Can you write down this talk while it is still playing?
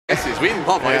Ices. We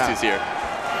love Ices here.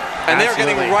 And they're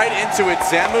getting right into it.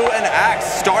 Zamu and Axe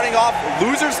starting off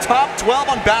losers top 12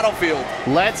 on Battlefield.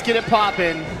 Let's get it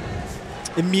popping.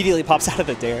 Immediately pops out of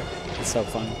the dare. It's so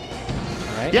fun.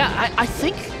 All right. Yeah, I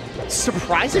think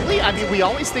surprisingly, I mean, we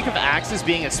always think of Axe as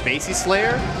being a spacey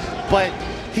slayer, but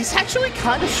he's actually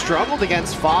kind of struggled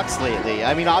against Fox lately.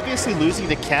 I mean, obviously losing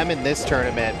to Chem in this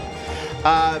tournament.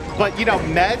 But, you know,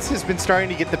 Meds has been starting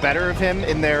to get the better of him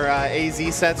in their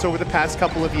AZ sets over the past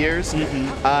couple of years.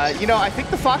 You know, I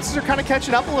think the Foxes are kind of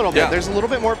catching up a little bit. There's a little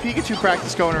bit more Pikachu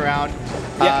practice going around,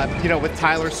 you know, with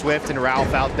Tyler Swift and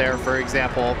Ralph out there, for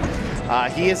example.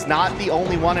 He is not the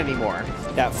only one anymore.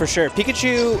 Yeah, for sure.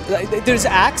 Pikachu, there's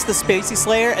Axe, the spacey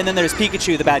slayer, and then there's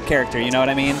Pikachu, the bad character. You know what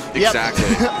I mean? Exactly.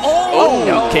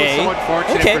 Oh, okay. So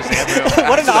unfortunate for Zamu.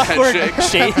 What an awkward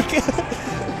shake.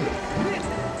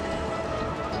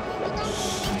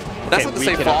 That's not to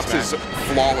say Fox is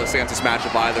flawless against this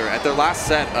matchup either. At their last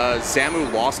set,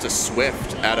 Zamu lost to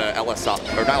Swift at a LSI,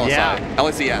 or not LSI,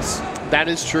 LSES. That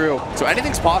is true. So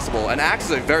anything's possible, and Axe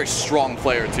is a very strong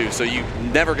player too, so you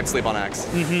never can sleep on Axe.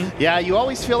 Yeah, you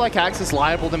always feel like Axe is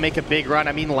liable to make a big run.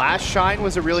 I mean, last Shine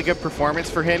was a really good performance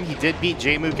for him. He did beat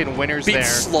Jmook in winners there. Beat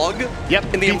Slug?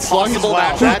 Yep, in the impossible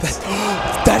match. That's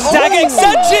tag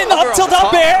extension, up tilt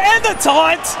up air, and the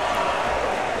taunt!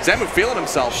 Zamu feeling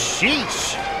himself.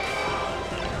 Sheesh.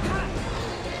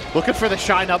 Looking for the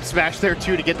Shine up smash there,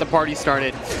 too, to get the party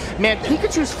started. Man,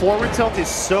 Pikachu's forward tilt is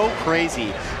so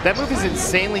crazy. That move is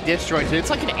insanely disjointed. It's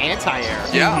like an anti-air.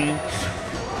 Yeah.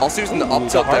 Also using the up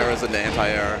tilt there as an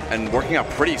anti-air and working out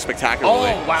pretty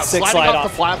spectacularly. Oh, wow. Sliding off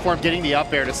the platform, getting the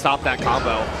up air to stop that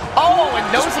combo. Oh,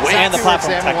 and knows exactly where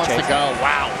Zamu wants to go.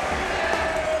 Wow.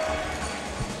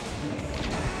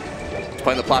 He's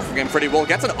playing the platform game pretty well.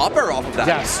 Gets an up air off of that.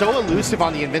 Yeah, so elusive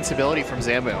on the invincibility from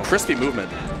Zamu. Crispy movement.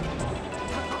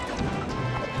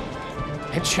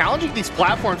 And challenging these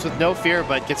platforms with no fear,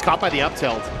 but gets caught by the up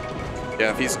tilt.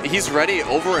 Yeah, he's ready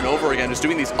over and over again, just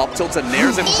doing these up tilts and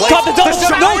nairs in place. Got the double!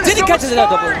 No, he didn't catch the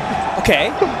double.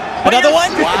 Okay. Another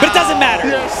one? Wow. But it doesn't matter.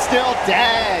 You're still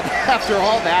dead after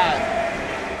all that.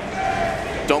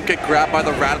 Don't get grabbed by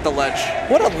the rat at the ledge.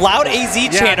 What a loud AZ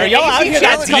chant. Are y'all out here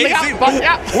that deep? I'm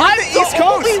the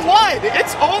only one.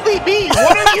 It's only me.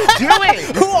 What are you doing?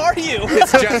 Who are you?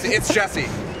 It's Jesse. It's Jesse.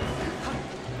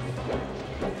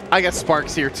 I got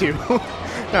Sparks here too.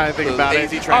 Now I think about it.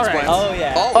 Transplants. Oh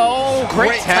yeah. Oh,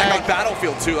 great tag on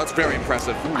Battlefield too. That's very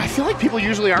impressive. I feel like people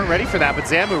usually aren't ready for that, but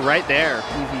Zamu right there.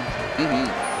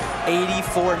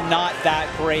 84, not that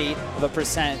great of a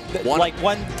percent. Like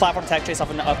one platform tech chase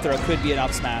off an up throw could be an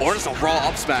up smash. Or just a raw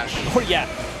up smash. Or yeah.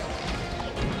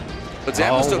 But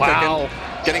Zamu's still cooking.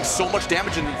 Getting so much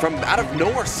damage and from out of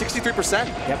nowhere, 63%.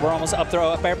 Yep, we're almost up throw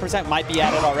up air percent. Might be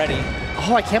at it already.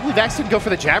 Oh, I can't believe Axe didn't go for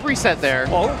the jab reset there.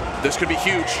 Oh. This could be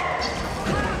huge.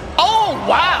 Oh,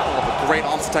 wow. Great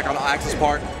arms attack on Axe's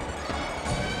part.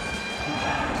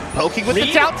 Poking with the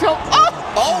down tilt.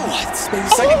 Oh, what?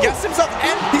 Second guessed himself.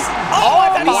 And he's,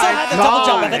 I thought he still had the double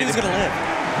jump. I thought he was going to live.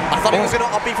 I thought he was going to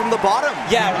up B from the bottom.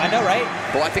 Yeah, I know, right?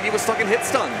 Well, I think he was stuck in hit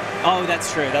stun. Oh,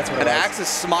 that's true. That's what it was. And Axe is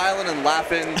smiling and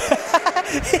laughing.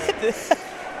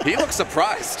 He looks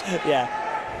surprised. Yeah.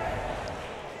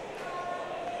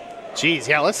 Jeez,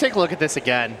 yeah, let's take a look at this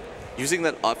again. Using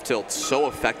that up tilt so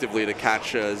effectively to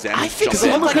catch Zamu's I think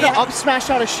jump. Zamu could have up smashed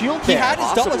out a shield there. He had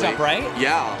his double jump, right?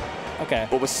 Yeah. Okay.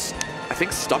 But was, I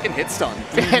think, stuck in hit stun.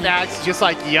 And Axe just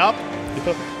like, yup.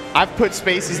 I've put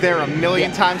spaces there a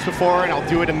million times before, and I'll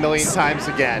do it a million times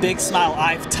again. Big smile.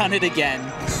 I've done it again.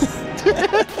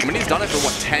 I mean, he's done it for,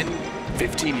 what, 10,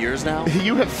 15 years now?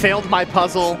 You have failed my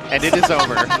puzzle, and it is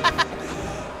over.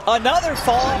 Another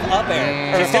fall up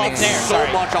air. He's getting so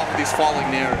much off of these falling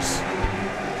nairs.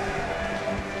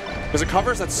 Because it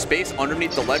covers that space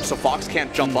underneath the ledge so Fox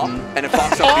can't jump up. And if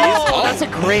Fox up oh, that's a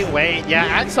great way. Yeah,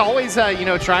 Axe always, you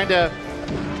know, trying to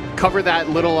cover that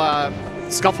little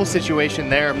scuffle situation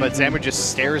there, but Zamu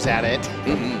just stares at it.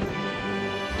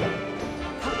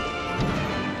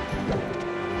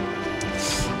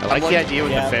 I like the idea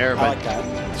with the fair, but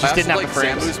just didn't have the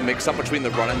frames. Zamu's mix-up between the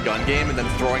run and gun game and then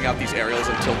throwing out these aerials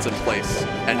and tilts in place.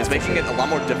 And it's making it a lot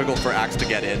more difficult for Axe to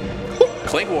get in.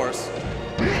 Clink Wars.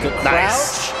 Good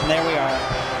crouch. And there we are.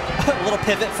 A little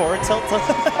pivot forward tilt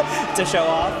to show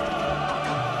off.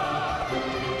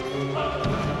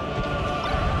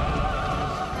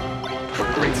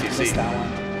 Great CC. Missed that one.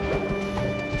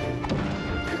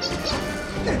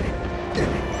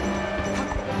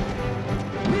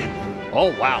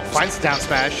 Oh, wow. Finds the down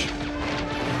smash.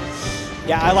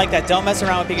 Yeah, I like that. Don't mess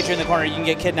around with Pikachu in the corner. You can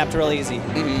get kidnapped real easy.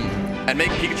 and make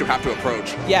Pikachu have to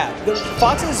approach. Yeah, the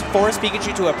Fox's force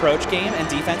Pikachu to approach game and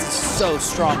defense is so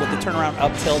strong with the turnaround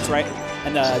up tilts, right?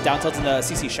 And the down tilts and the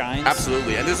CC shines.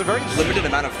 Absolutely, and there's a very limited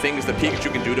amount of things that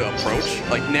Pikachu can do to approach.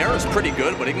 Like, Nair is pretty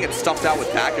good, but he can get stuffed out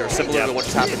with back air, similar to what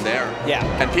just happened there. Yeah.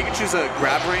 And Pikachu's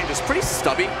grab range is pretty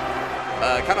stubby.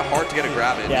 Kind of hard to get a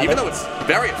grab in, yeah, even though it's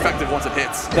very effective once it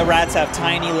hits. The rats have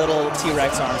tiny little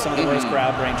T-Rex arms, some of the worst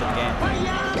grab range in the game.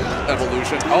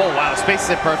 Evolution. Oh, wow,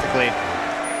 spaces it perfectly.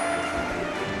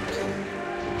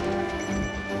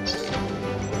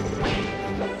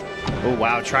 Oh,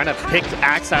 wow, trying to pick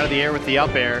Axe out of the air with the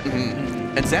up air.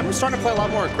 And Zamu's starting to play a lot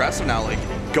more aggressive now, like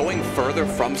going further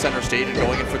from center stage and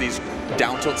going in for these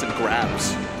down tilts and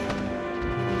grabs.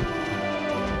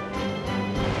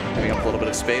 Giving up a little bit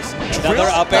of space. Another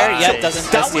up air, yep, doesn't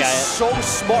That SDI was it. so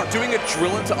smart, doing a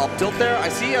drill into up tilt there. I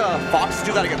see Fox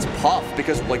do that against Puff,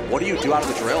 because like, what do you do out of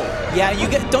the drill? Yeah,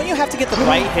 don't you have to get the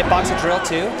right hitbox of drill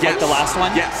too? Yes. Like the last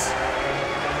one? Yes.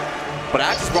 But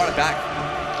Axe just brought it back.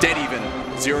 Dead even.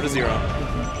 0-0.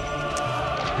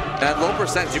 And at low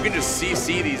percents, you can just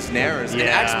CC these nairs. Yeah. And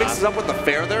Axe mixes up with the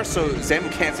fair there, so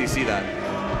Zamu can't CC that.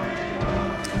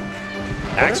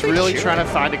 Axe really trying to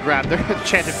find a grab there.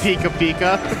 Chanted Pika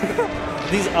Pika.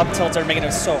 These up tilts are making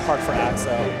it so hard for Axe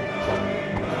though.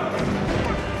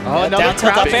 Oh, another down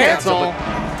tilt crowd up air. cancel.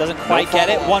 Doesn't quite get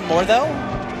it. One more though.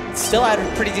 Still had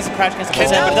a pretty decent crash against the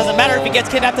percent, but it doesn't matter if he gets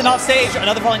kidnapped and off stage.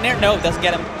 Another falling nair. No, doesn't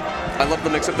get him. I love the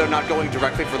mix-up. They're not going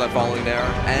directly for that falling there.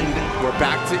 And we're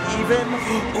back to even.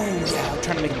 Oh, yeah, I'm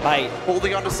trying to make him bite.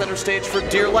 Holding on to center stage for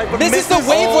dear life. But This is the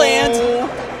waveland.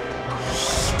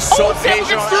 So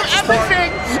patient on Axe's part.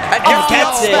 And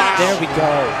Gets it. There we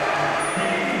go.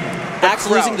 Axe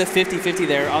crowd. losing the 50-50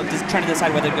 there, just trying to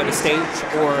decide whether to go to stage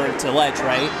or to ledge,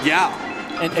 right? Yeah.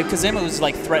 And Kazima was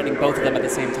like threatening both of them at the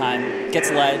same time. Gets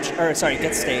ledge, or sorry,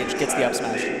 gets stage, gets the up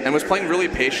smash. And was playing really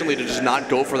patiently to just not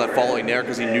go for that falling nair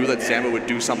because he knew that Zamu would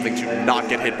do something to not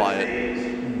get hit by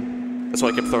it. That's why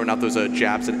I kept throwing out those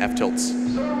jabs and F tilts.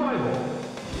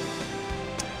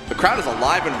 The crowd is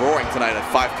alive and roaring tonight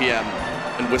at 5 p.m.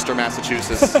 in Worcester,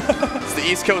 Massachusetts. It's the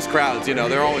East Coast crowds, you know,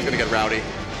 they're always going to get rowdy.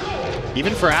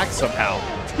 Even for Axe somehow.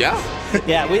 Yeah.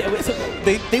 Yeah,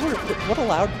 they were, what a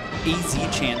loud AZ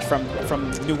chant from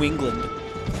New England.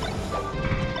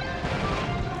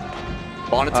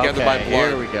 Bonded together by blood.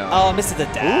 Here we go. Oh, misses the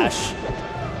dash. Ooh.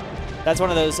 That's one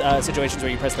of those situations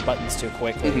where you press the buttons too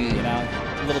quickly, you know,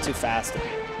 a little too fast.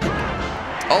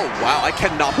 Oh, wow, I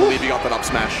cannot believe he got that up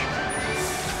smash.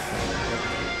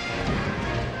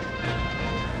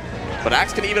 But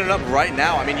Axe can even it up right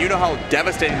now. I mean, you know how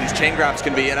devastating these chain grabs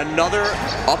can be. And another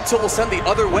up tilt will send the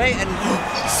other way and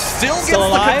still gets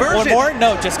alive? the conversion. One more?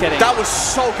 No, just kidding. That was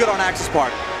so good on Axe's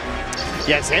part.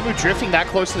 Yeah, Zamu drifting that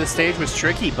close to the stage was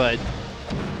tricky, but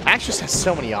Axe just has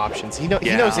so many options. He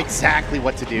knows exactly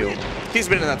what to do. He's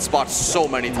been in that spot so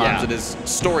many times in his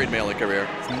storied Melee career.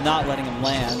 It's not letting him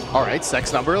land. All right,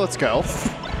 sex number, let's go.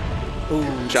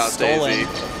 Ooh, Shout Daisy.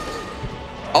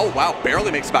 Oh, wow,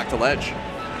 barely makes it back to ledge.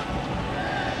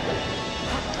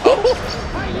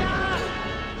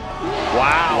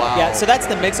 Wow. Yeah, so that's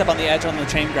the mix-up on the edge on the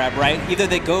chain grab, right? Either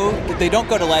they don't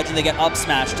go to ledge and they get up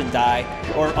smashed and die,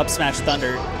 or up smash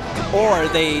thunder, or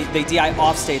they DI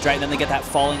off stage, right? And then they get that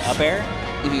falling up air,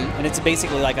 and it's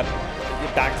basically like a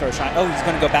back throw shine. Oh, he's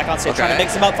going to go back on stage, trying to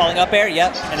mix him up, falling up air.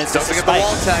 Yep, and it's doesn't just get the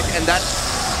wall tech, and that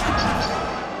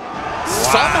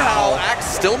somehow Axe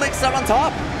still makes that on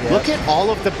top. Yep. Look at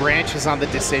all of the branches on the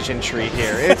decision tree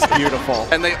here. It's beautiful.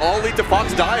 And they all lead to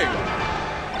Fox dying.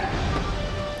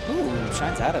 Ooh,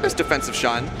 shines out of Nice it. defensive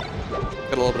shine.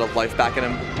 Got a little bit of life back in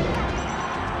him.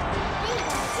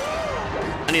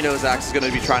 And he knows Axe is going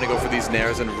to be trying to go for these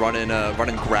nairs and run in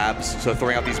grabs, so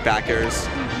throwing out these back airs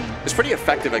is pretty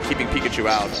effective at keeping Pikachu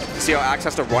out. See how Axe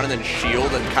has to run and then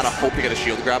shield and kind of hope to get a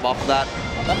shield grab off of that?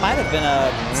 Well, that might have been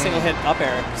a single hit up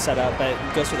air setup, but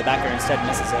it goes for the back air instead and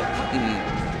misses it.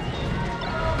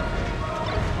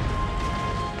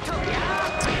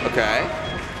 Okay.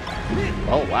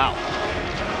 Oh, wow.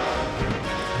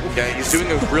 Yeah, he's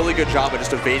doing a really good job of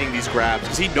just evading these grabs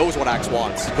because he knows what Axe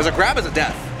wants. Because a grab is a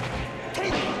death.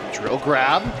 Drill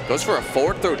grab. Goes for a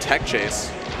forward throw tech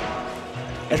chase.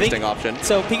 Interesting option.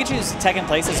 So Pikachu's tech in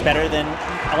place is better than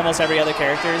almost every other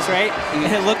character's, right?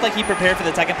 And it looked like he prepared for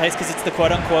the tech in place because it's the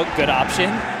quote-unquote good option.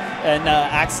 And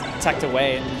Axe teched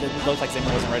away, and it looked like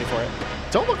Zamu wasn't ready for it.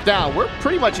 Don't look down. We're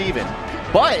pretty much even.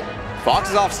 But Fox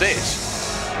is off stage.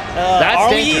 Are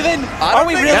we even? Are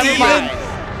we really even?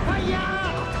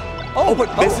 Oh,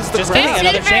 but misses the just grab. kidding.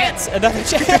 Another chance. Another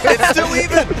chance. It's still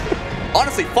even.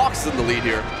 Honestly, Fox is in the lead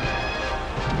here.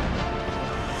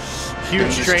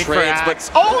 Huge trade for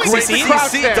Axe. Oh, great CC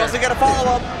crouch there. doesn't get a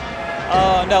follow-up.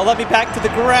 Oh, no, let me back to the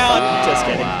ground. Just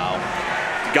kidding. Wow.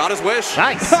 Got his wish.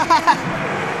 Nice.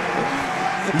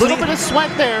 Little bit of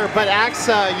sweat there, but Axe,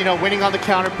 you know, winning on the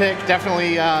counter pick.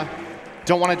 Definitely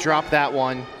don't want to drop that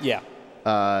one. Yeah.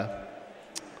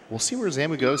 We'll see where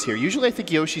Zamu goes here. Usually I think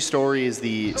Yoshi's story is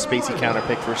the spacey counter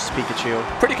pick versus Pikachu.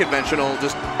 Pretty conventional,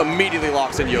 just immediately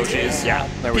locks in Yoshi's. Yeah,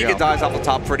 there we Pika go. dies off the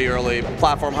top pretty early.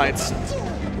 Platform heights,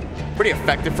 pretty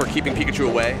effective for keeping Pikachu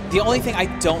away. The only thing I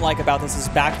don't like about this is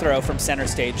back throw from center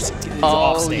stage to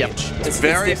off stage. yep. It's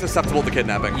very susceptible to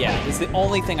kidnapping. Yeah, it's the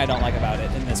only thing I don't like about it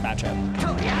in this matchup.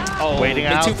 Oh, Waiting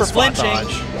big out two for spot flinching.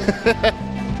 dodge.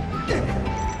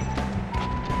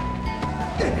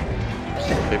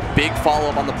 A big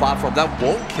follow-up on the platform. That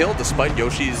won't kill despite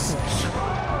Yoshi's...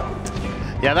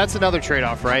 Yeah, that's another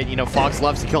trade-off, right? You know, Fox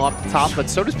loves to kill off the top, but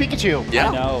so does Pikachu. Yeah.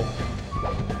 I know.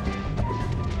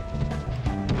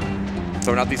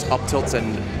 Throwing out these up tilts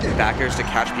and backers to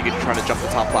catch Pikachu trying to jump the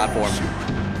top platform.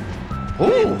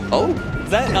 Ooh. Oh. Is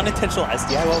that an unintentional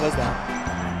SDI? What was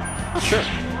that? Not sure.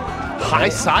 High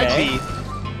side Okay. B.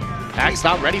 Axe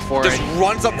not ready for Just it.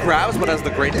 runs up, grabs, but has the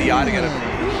great DI to get him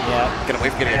Yeah. away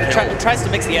from getting a kill. Tries to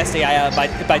mix the SDI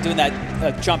by doing that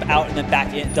jump out and then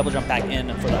back in, double jump back in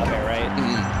for the up air, right?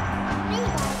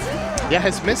 Yeah,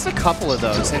 has missed a couple of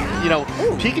those. And, you know,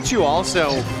 Pikachu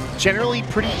also generally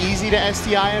pretty easy to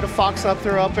SDI at a Fox up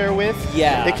throw up air with.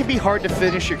 Yeah. It can be hard to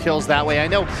finish your kills that way. I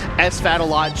know SFAT a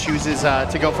lot chooses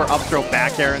to go for up throw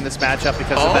back air in this matchup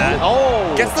because of that.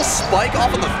 Oh! Gets the spike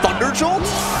off of the Thunder Jolt?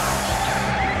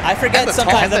 I forget And the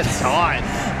sometimes. And the taunt.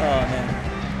 Oh,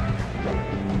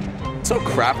 man. So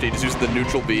crafty, just using the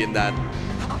neutral B in that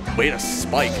way to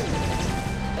spike.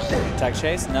 Tech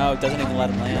chase? No, it doesn't even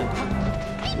let him land.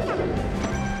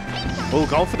 Oh,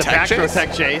 going for the Tech back throw chase?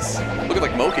 tech chase. Looking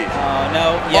like Moki. Oh,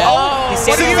 no. Yeah. Oh, He's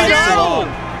what standing do you too long.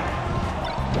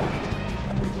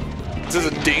 This is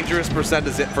a dangerous percent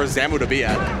for Zamu to be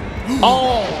at.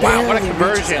 Oh, wow, what a Barely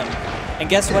reaches conversion. him. And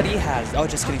guess what he has? Oh,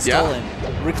 just getting stolen.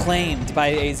 Reclaimed by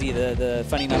AZ, the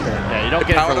funny number. Yeah, you don't The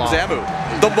get it power for of long.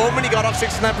 Zamu. The moment he got off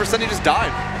 69%, he just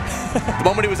died. The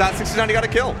moment he was at 69, he got a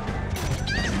kill.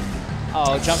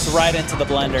 Oh, jumps right into the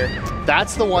blender.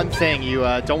 That's the one thing. You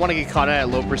don't want to get caught at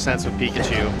low percents with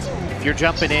Pikachu. If you're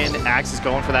jumping in, Axe is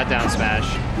going for that down smash.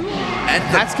 And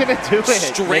That's going to do it.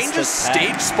 strangest Missed the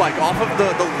tag. stage spike off of the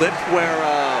lip where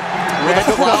the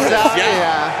Randall cloud comes is. out,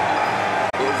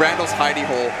 Yeah. Randall's hidey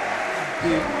hole.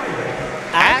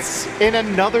 Axe in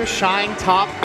another shine top